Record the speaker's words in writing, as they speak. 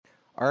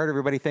All right,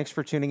 everybody, thanks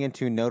for tuning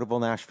into Notable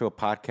Nashville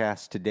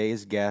Podcast.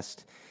 Today's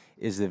guest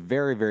is the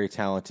very, very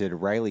talented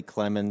Riley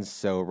Clemmons.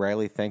 So,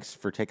 Riley, thanks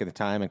for taking the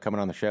time and coming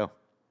on the show.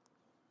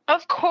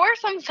 Of course,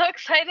 I'm so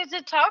excited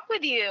to talk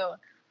with you.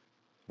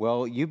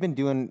 Well, you've been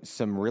doing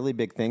some really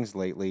big things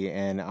lately,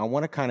 and I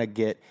want to kind of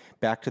get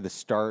back to the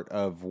start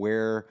of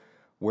where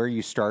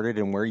you started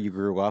and where you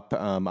grew up.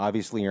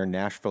 Obviously, you're in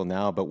Nashville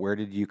now, but where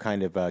did you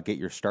kind of get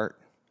your start?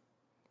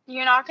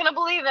 You're not going to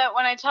believe it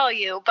when I tell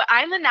you, but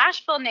I'm a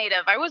Nashville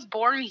native. I was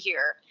born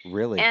here.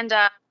 Really? And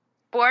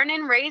born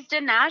and raised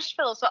in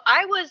Nashville. So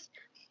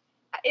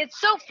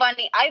it's so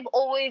funny. I've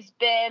always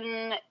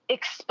been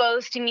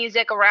exposed to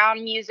music,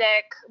 around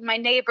music. My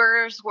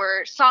neighbors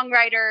were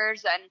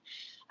songwriters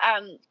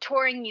and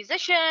touring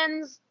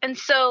musicians. And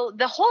so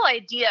the whole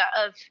idea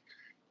of,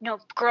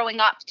 growing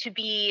up to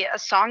be a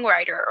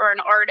songwriter or an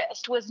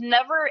artist was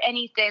never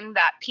anything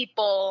that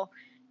people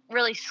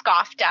really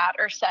scoffed at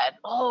or said,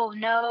 oh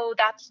no,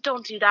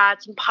 don't do that,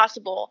 it's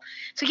impossible.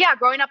 So yeah,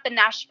 growing up in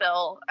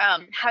Nashville,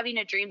 having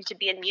a dream to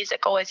be in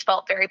music always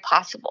felt very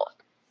possible.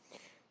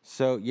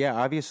 So yeah,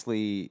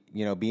 obviously,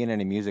 being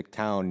in a music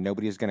town,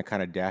 nobody's going to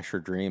kind of dash your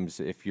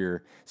dreams if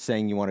you're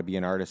saying you want to be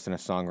an artist and a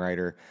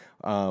songwriter.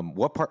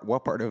 What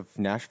part of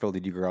Nashville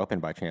did you grow up in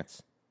by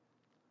chance?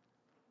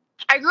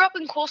 I grew up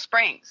in Cool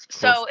Springs.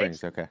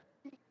 Okay.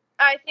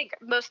 I think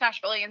most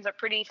Nashvillians are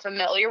pretty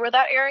familiar with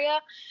that area,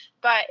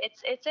 but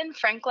it's in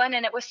Franklin,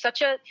 and it was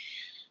such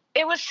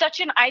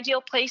an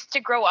ideal place to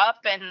grow up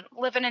and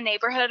live in a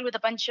neighborhood with a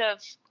bunch of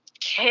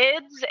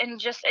kids, and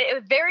just it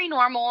was very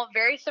normal,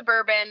 very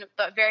suburban,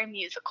 but very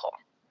musical.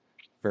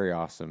 Very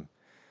awesome.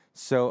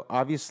 So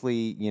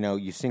obviously,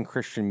 you sing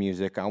Christian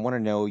music. I want to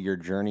know your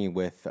journey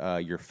with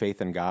your faith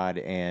in God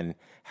and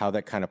how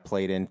that kind of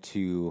played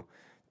into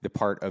the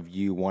part of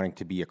you wanting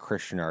to be a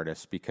Christian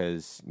artist,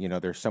 because,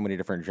 there's so many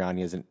different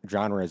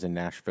genres in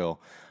Nashville.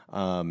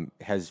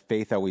 Has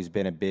faith always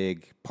been a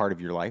big part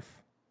of your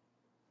life?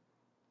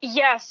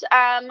 Yes.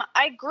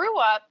 I grew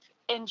up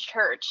in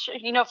church,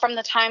 from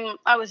the time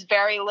I was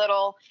very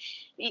little.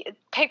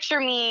 Picture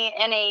me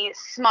in a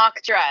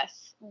smock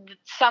dress,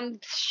 some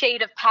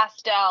shade of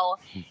pastel,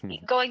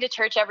 going to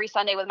church every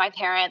Sunday with my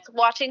parents,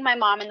 watching my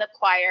mom in the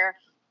choir.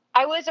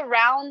 I was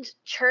around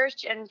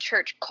church and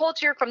church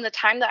culture from the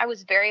time that I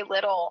was very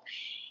little.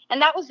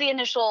 And that was the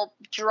initial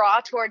draw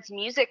towards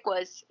music,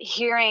 was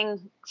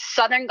hearing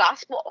Southern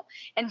gospel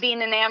and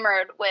being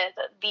enamored with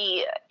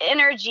the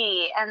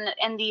energy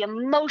and the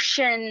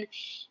emotion.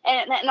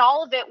 And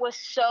all of it was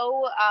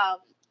so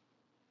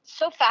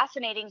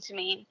fascinating to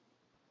me.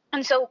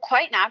 And so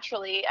quite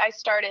naturally, I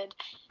started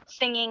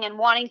singing and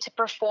wanting to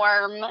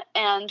perform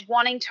and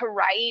wanting to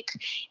write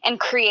and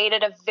create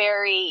at a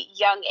very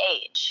young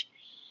age.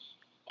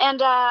 And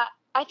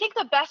I think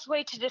the best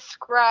way to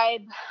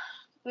describe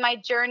my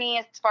journey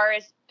as far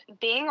as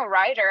being a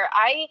writer,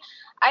 I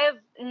have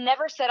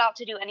never set out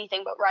to do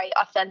anything but write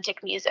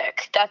authentic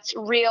music that's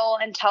real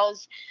and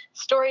tells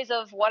stories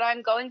of what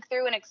I'm going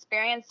through and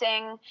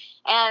experiencing.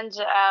 And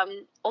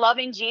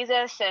loving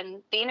Jesus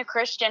and being a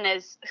Christian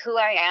is who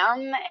I am,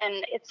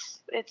 and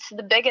it's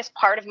the biggest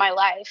part of my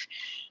life.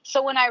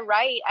 So when I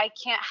write, I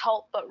can't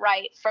help but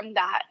write from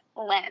that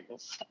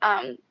lens.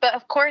 But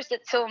of course,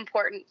 it's so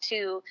important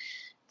to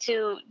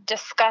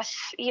discuss,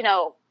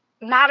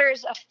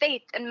 matters of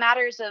faith and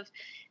matters of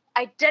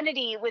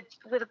identity with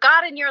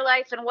God in your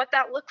life and what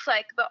that looks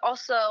like, but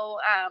also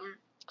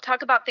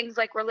talk about things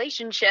like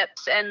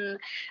relationships and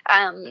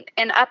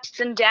ups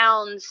and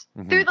downs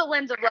through the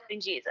lens of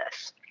loving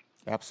Jesus.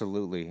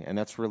 Absolutely. And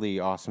that's really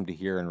awesome to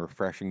hear and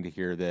refreshing to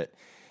hear that,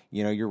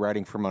 you're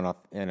writing from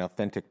an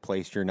authentic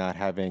place. You're not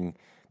having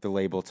the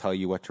label tell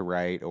you what to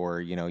write,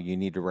 or, you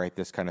need to write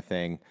this kind of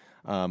thing.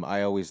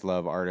 I always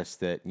love artists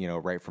that,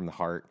 write from the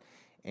heart.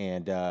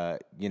 And,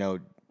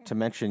 to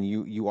mention,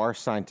 you are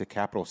signed to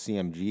Capital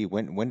CMG.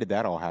 When did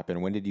that all happen?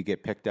 When did you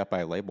get picked up by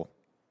a label?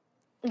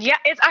 Yeah,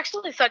 it's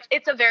actually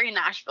it's a very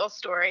Nashville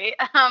story.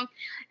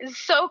 It's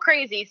so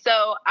crazy.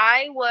 So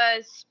I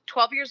was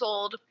 12 years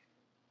old,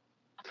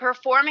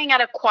 performing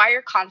at a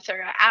choir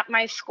concert at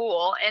my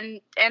school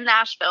in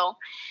Nashville.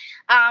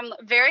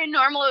 Very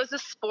normal. It was a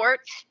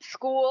sports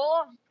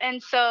school.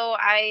 And so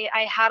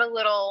I had a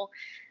little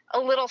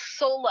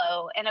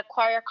solo in a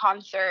choir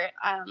concert.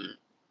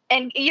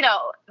 And,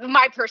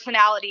 my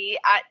personality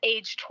at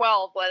age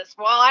 12 was,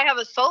 well, I have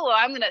a solo,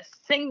 I'm going to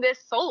sing this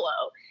solo.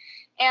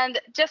 And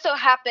just so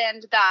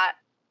happened that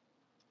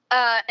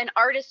an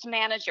artist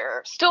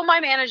manager, still my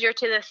manager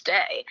to this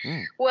day,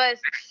 was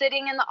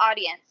sitting in the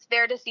audience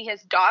there to see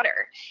his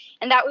daughter.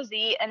 And that was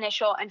the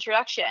initial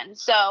introduction.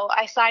 So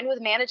I signed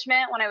with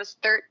management when I was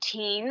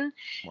 13,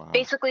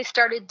 basically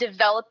started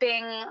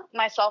developing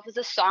myself as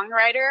a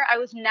songwriter. I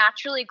was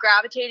naturally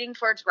gravitating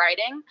towards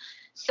writing.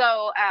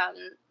 So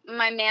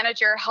my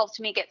manager helped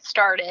me get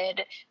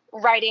started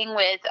writing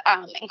with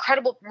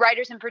incredible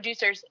writers and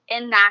producers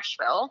in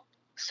Nashville.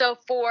 So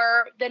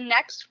for the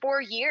next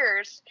 4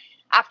 years,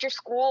 after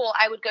school,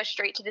 I would go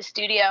straight to the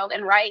studio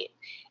and write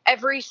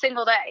every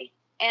single day.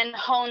 and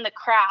hone the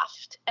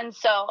craft. And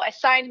so I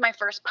signed my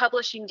first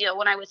publishing deal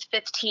when I was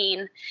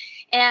 15,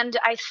 and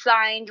I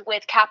signed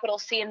with Capital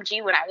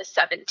CMG when I was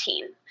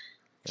 17.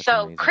 That's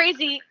so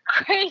amazing.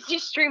 crazy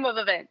stream of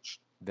events.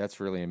 That's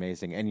really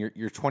amazing. And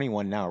you're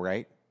 21 now,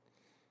 right?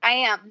 I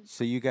am.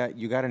 So you got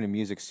into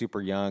music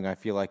super young. I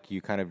feel like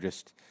you kind of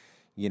just,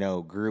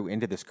 grew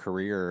into this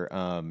career,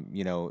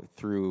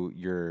 through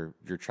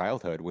your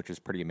childhood, which is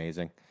pretty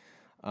amazing.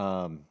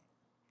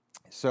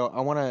 So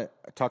I want to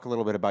talk a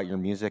little bit about your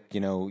music.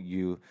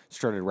 You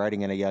started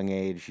writing at a young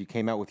age. You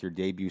came out with your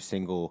debut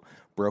single,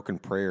 "Broken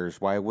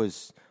Prayers." Why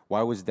was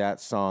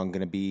that song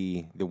going to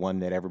be the one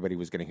that everybody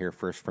was going to hear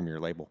first from your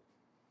label?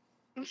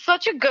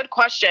 Such a good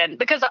question,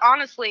 because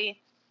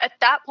honestly, at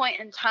that point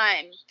in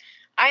time,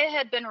 I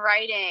had been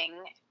writing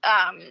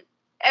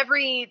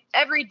every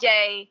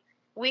day,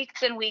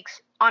 weeks and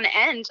weeks on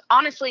end,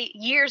 honestly,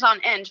 years on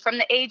end, from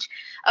the age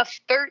of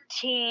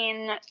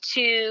 13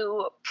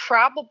 to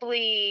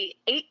probably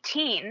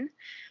 18,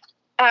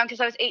 because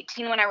I was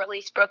 18 when I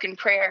released Broken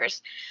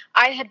Prayers.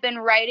 I had been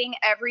writing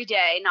every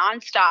day,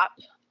 nonstop,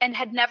 and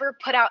had never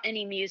put out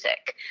any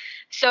music.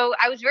 So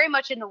I was very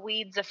much in the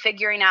weeds of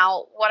figuring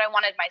out what I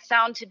wanted my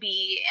sound to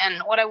be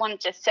and what I wanted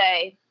to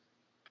say.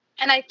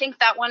 And I think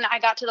that when I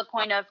got to the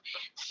point of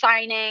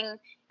signing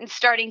and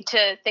starting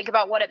to think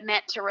about what it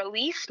meant to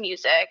release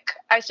music,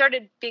 I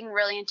started being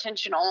really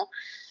intentional,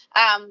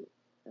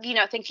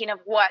 thinking of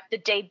what the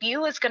debut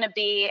was going to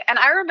be. And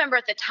I remember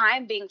at the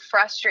time being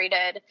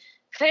frustrated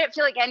because I didn't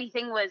feel like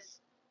anything was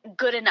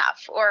good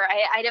enough, or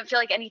I didn't feel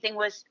like anything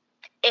was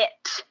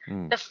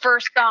the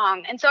first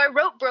song. And so I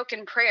wrote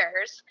Broken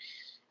Prayers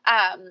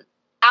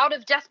out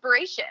of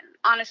desperation.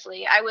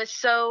 Honestly, I was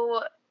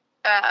so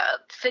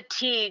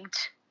fatigued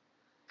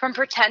from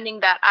pretending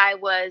that I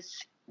was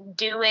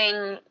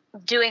doing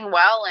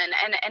well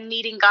and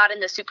needing God in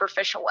the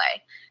superficial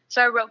way.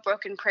 So I wrote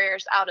Broken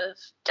Prayers out of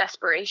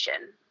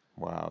desperation.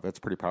 Wow, that's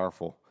pretty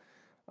powerful.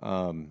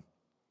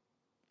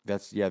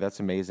 That's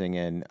amazing.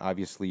 And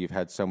obviously you've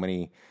had so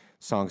many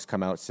songs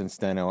come out since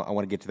then. I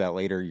want to get to that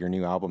later, your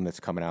new album that's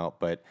coming out.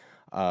 But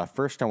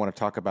first I want to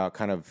talk about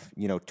kind of,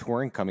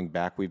 touring coming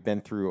back. We've been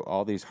through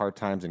all these hard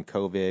times in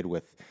COVID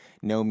with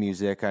no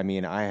music. I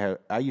mean, I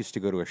used to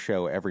go to a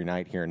show every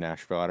night here in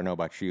Nashville. I don't know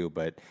about you,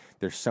 but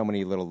there's so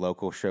many little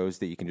local shows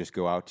that you can just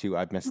go out to.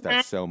 I've missed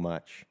that so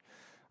much.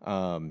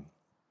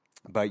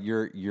 But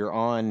you're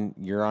on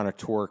a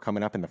tour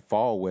coming up in the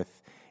fall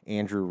with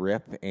Andrew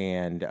Ripp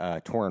and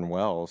Tauren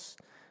Wells.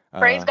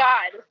 Praise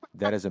God.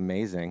 That is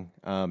amazing.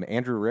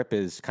 Andrew Ripp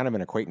is kind of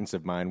an acquaintance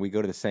of mine. We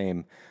go to the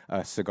same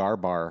cigar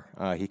bar.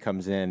 He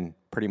comes in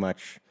pretty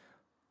much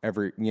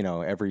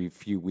every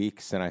few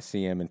weeks, and I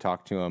see him and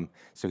talk to him.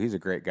 So he's a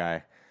great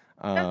guy.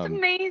 That's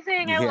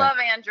amazing. I love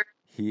Andrew.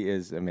 He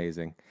is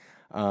amazing.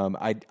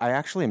 I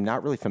actually am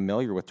not really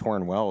familiar with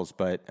Tauren Wells,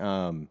 but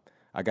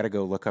I got to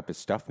go look up his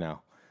stuff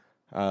now.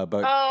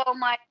 But oh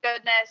my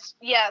goodness,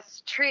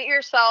 yes! Treat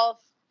yourself.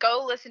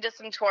 Go listen to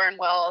some Tauren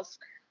Wells.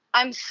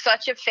 I'm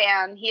such a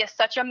fan. He is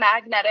such a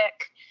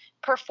magnetic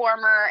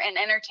performer and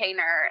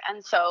entertainer,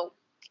 and so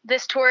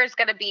this tour is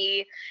going to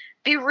be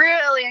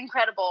really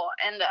incredible.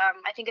 And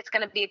I think it's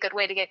going to be a good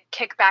way to get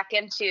kicked back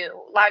into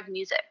live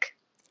music.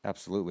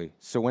 Absolutely.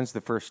 So when's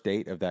the first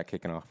date of that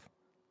kicking off?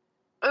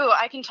 Ooh,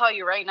 I can tell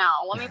you right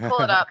now. Let me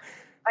pull it up.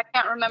 I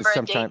can't remember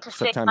a date to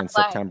sometime in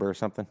September or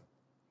something.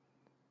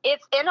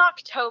 It's in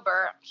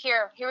October.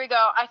 Here we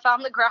go. I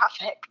found the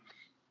graphic.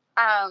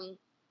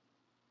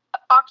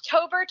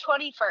 October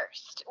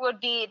 21st would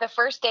be the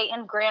first date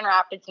in Grand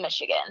Rapids,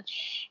 Michigan.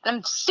 And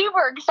I'm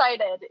super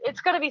excited. It's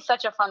going to be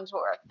such a fun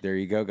tour. There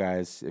you go,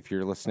 guys. If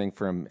you're listening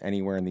from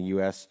anywhere in the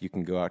U.S., you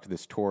can go out to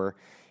this tour.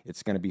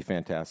 It's going to be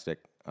fantastic.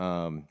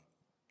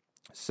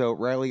 So,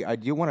 Riley, I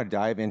do want to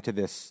dive into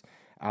this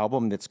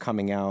album that's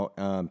coming out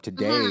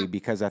today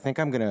because I think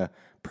I'm going to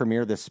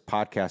premiere this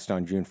podcast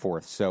on June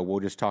 4th. So we'll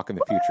just talk in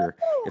the future.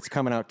 It's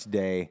coming out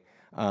today.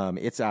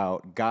 It's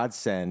out.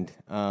 Godsend.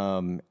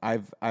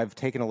 I've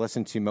taken a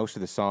listen to most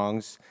of the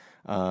songs.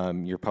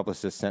 Your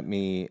publicist sent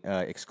me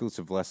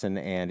exclusive listen,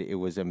 and it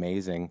was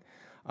amazing.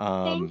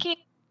 Thank you.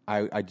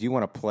 I do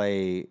want to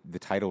play the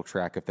title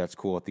track if that's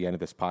cool at the end of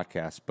this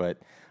podcast, but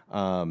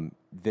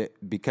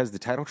because the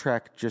title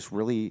track just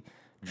really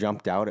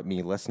jumped out at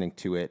me listening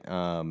to it.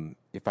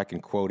 If I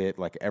can quote it,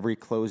 like every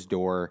closed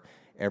door,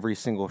 every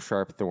single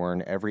sharp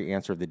thorn, every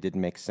answer that didn't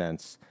make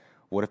sense.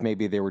 What if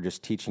maybe they were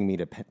just teaching me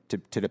to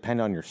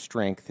depend on your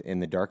strength in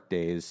the dark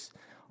days?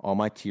 All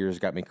my tears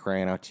got me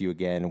crying out to you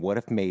again. What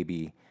if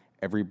maybe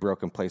every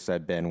broken place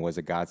I've been was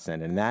a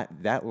godsend? And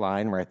that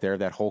line right there,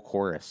 that whole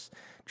chorus,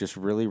 just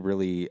really,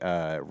 really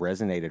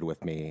resonated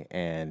with me.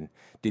 And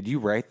did you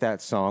write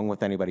that song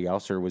with anybody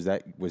else, or was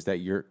that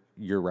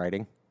your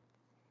writing?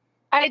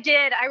 I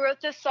did. I wrote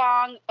this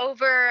song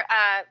over.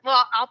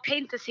 Well, I'll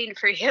paint the scene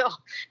for you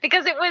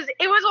because it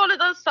was one of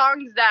those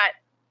songs that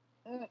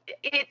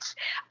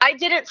I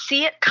didn't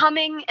see it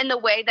coming in the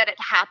way that it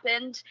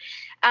happened.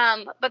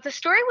 But the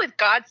story with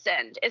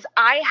Godsend is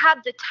I had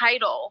the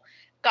title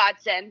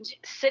Godsend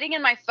sitting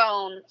in my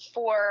phone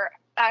for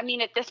I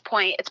mean, at this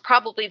point, it's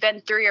probably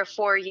been 3 or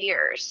 4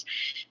 years.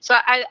 So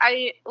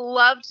I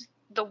loved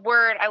the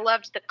word. I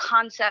loved the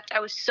concept. I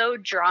was so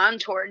drawn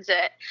towards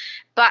it,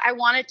 but I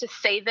wanted to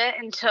save it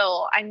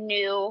until I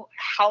knew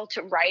how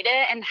to write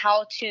it and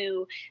how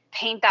to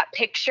paint that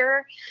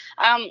picture.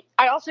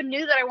 I also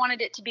knew that I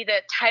wanted it to be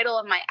the title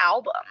of my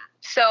album.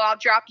 So I'll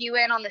drop you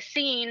in on the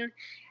scene.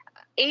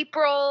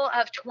 April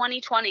of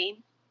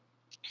 2020,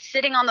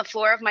 sitting on the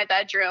floor of my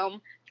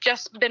bedroom,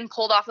 just been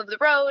pulled off of the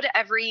road.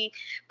 Every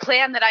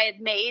plan that I had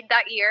made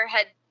that year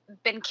had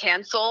been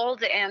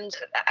canceled. And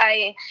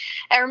I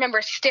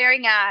remember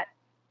staring at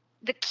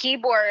the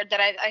keyboard that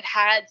I'd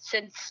had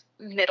since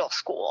middle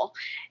school,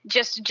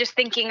 just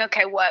thinking,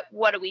 okay,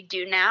 what do we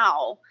do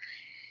now?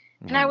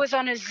 Mm-hmm. And I was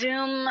on a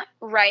Zoom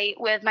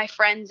with my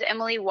friends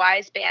Emily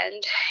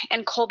Weisband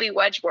and Colby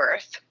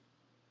Wedgeworth.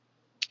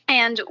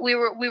 And we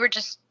were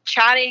just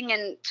chatting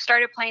and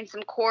started playing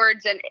some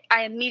chords, and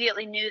I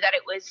immediately knew that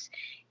it was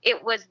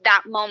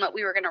that moment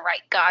we were going to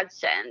write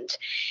Godsend.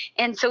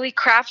 And so we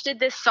crafted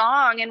this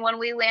song, and when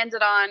we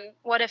landed on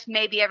what if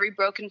maybe every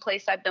broken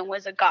place I've been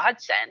was a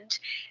godsend,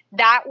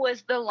 that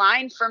was the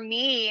line for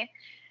me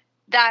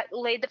that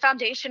laid the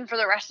foundation for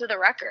the rest of the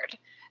record.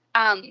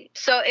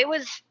 So it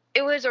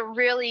was a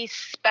really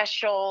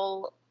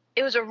special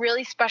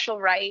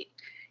write,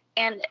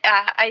 and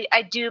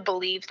I do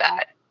believe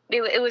that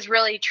it was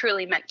really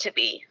truly meant to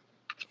be.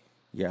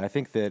 Yeah, I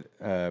think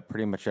that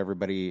pretty much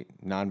everybody,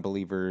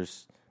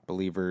 non-believers,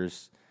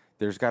 believers,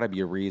 there's got to be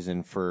a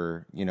reason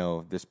for,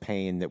 this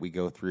pain that we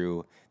go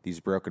through, these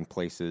broken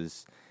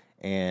places.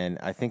 And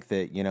I think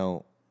that,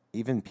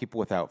 even people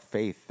without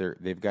faith,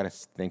 they've got to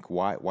think,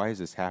 why is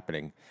this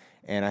happening?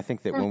 And I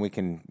think that when we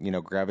can,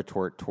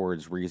 gravitate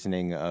towards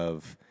reasoning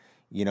of,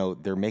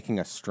 they're making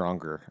us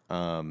stronger.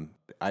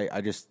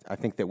 I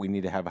think that we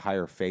need to have a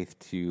higher faith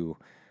to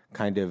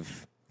kind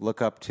of look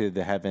up to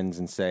the heavens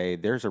and say,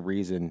 there's a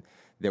reason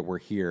that we're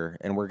here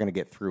and we're going to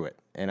get through it.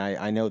 And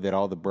I know that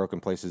all the broken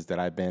places that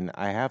I've been,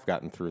 I have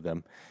gotten through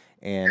them.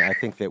 And I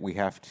think that we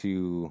have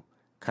to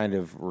kind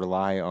of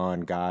rely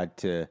on God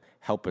to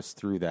help us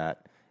through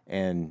that.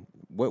 And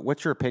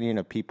what's your opinion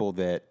of people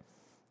that,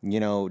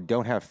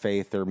 don't have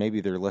faith, or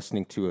maybe they're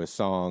listening to a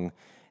song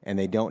and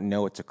they don't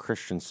know it's a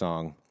Christian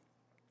song,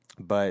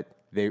 but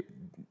that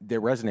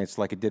resonates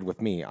like it did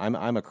with me.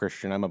 I'm a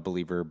Christian, I'm a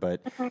believer,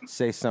 but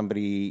say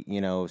somebody,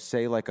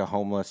 say like a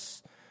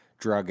homeless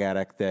drug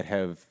addict that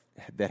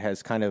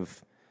has kind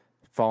of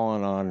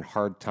fallen on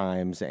hard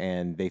times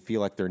and they feel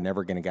like they're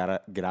never going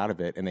to get out of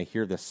it, and they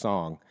hear this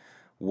song.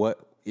 What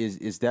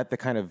is that the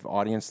kind of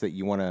audience that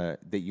you want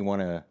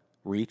to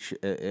reach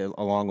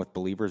along with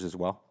believers as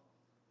well?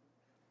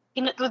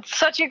 It's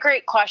such a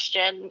great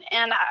question,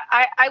 and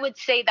I would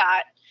say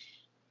that,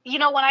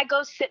 when I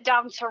go sit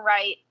down to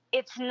write,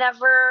 it's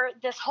never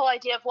this whole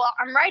idea of, well,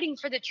 I'm writing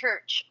for the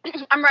church.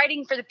 I'm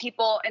writing for the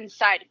people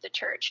inside of the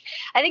church.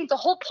 I think the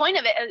whole point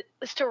of it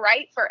is to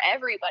write for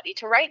everybody,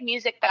 to write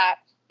music that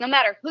no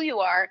matter who you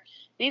are,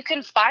 you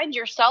can find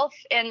yourself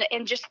in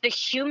just the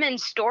human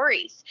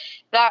stories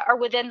that are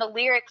within the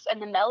lyrics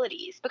and the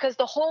melodies, because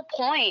the whole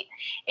point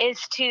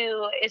is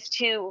to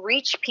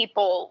reach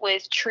people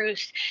with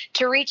truth,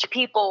 to reach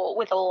people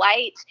with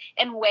light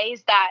in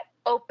ways that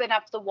open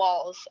up the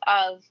walls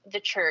of the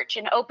church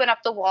and open up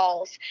the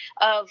walls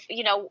of,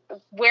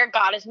 where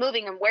God is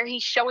moving and where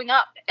he's showing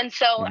up. And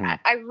so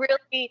I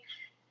really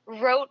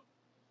wrote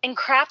and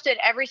crafted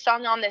every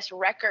song on this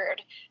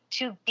record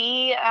to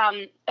be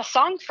a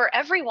song for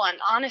everyone,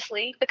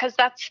 honestly, because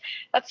that's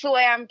the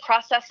way I'm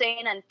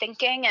processing and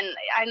thinking. And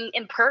I'm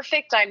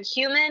imperfect, I'm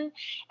human,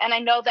 and I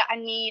know that I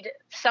need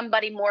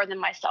somebody more than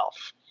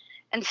myself.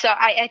 And so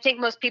I think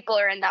most people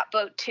are in that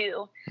boat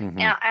too.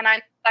 And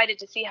I'm excited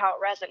to see how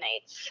it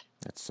resonates.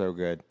 That's so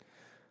good.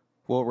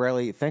 Well,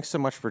 Riley, thanks so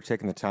much for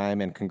taking the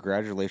time, and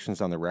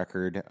congratulations on the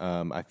record.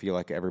 I feel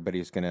like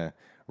everybody's going to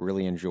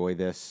really enjoy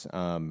this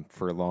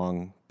for a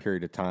long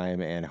period of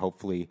time, and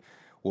hopefully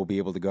we'll be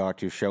able to go out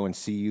to a show and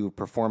see you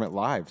perform it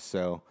live.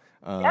 So,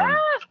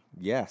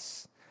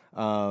 yes.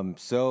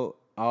 So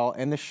I'll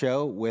end the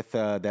show with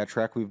that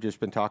track we've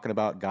just been talking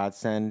about,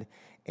 Godsend,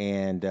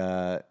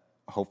 and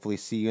hopefully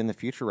see you in the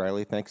future,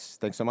 Riley. Thanks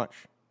so much.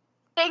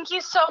 Thank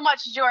you so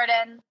much,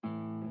 Jordan.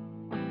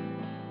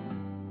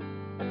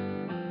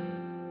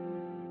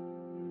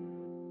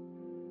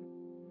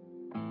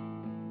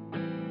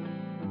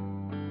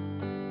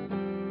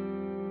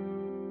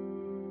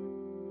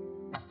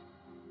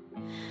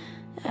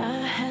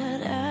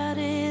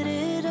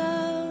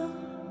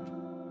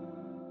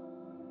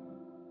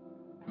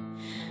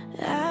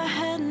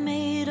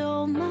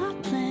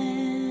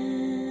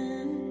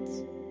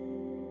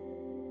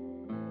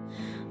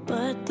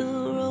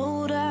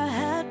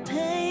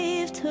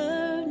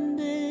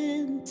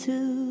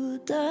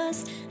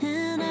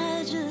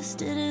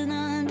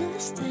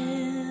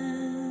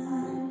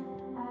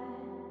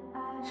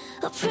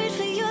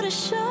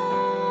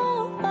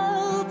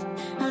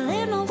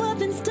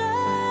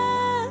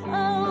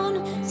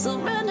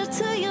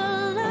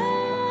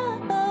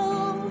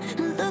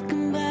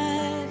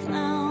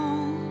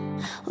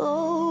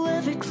 Oh,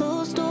 every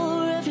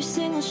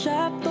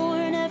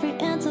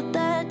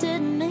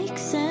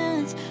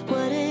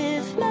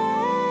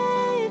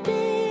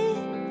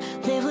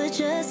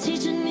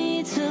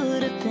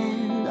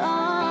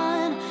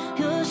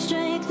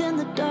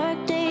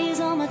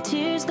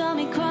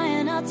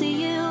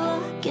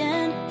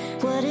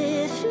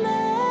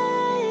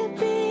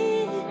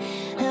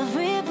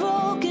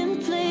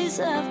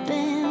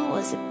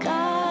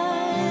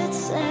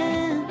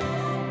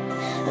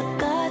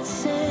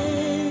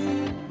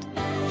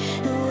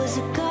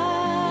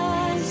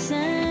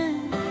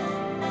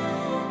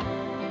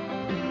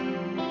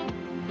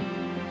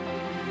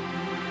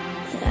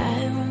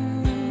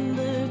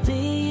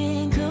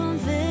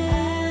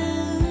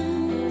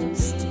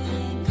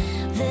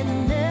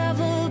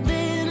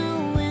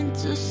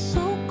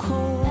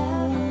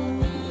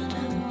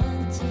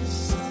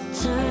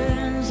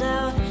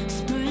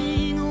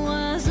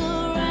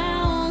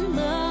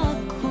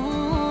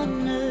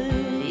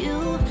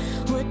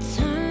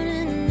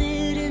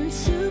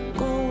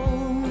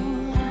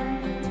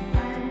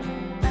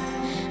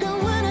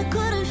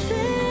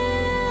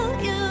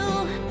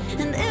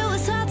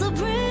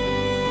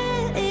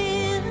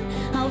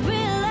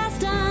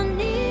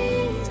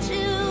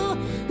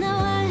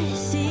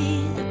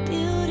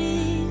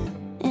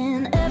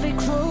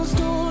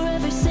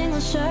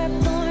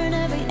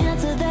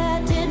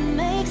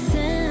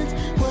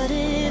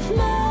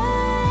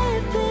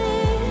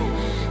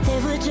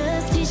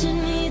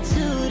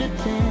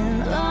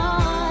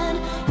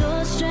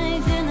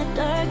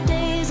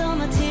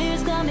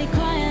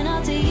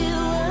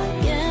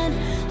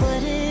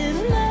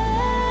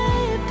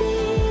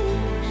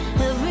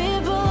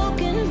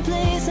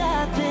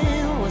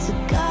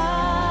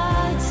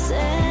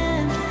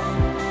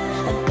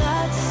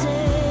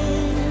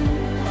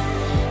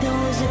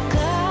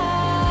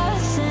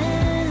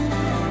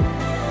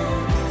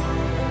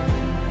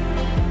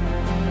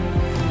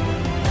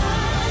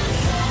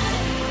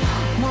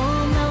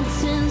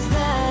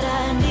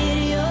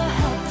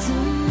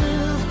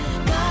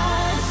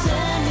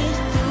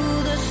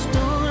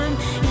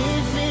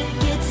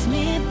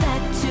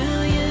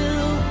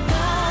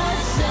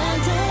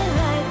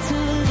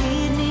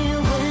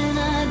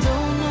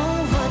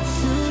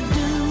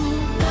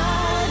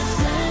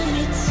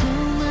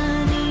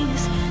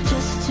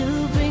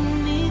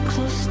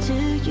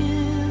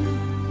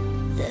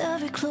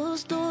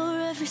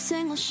every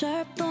single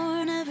sharp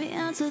thorn, every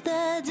answer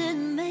that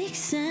didn't make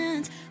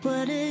sense.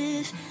 What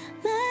if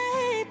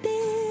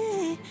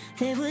maybe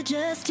they were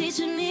just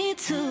teaching me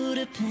to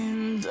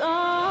depend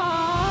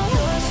on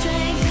your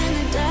strength?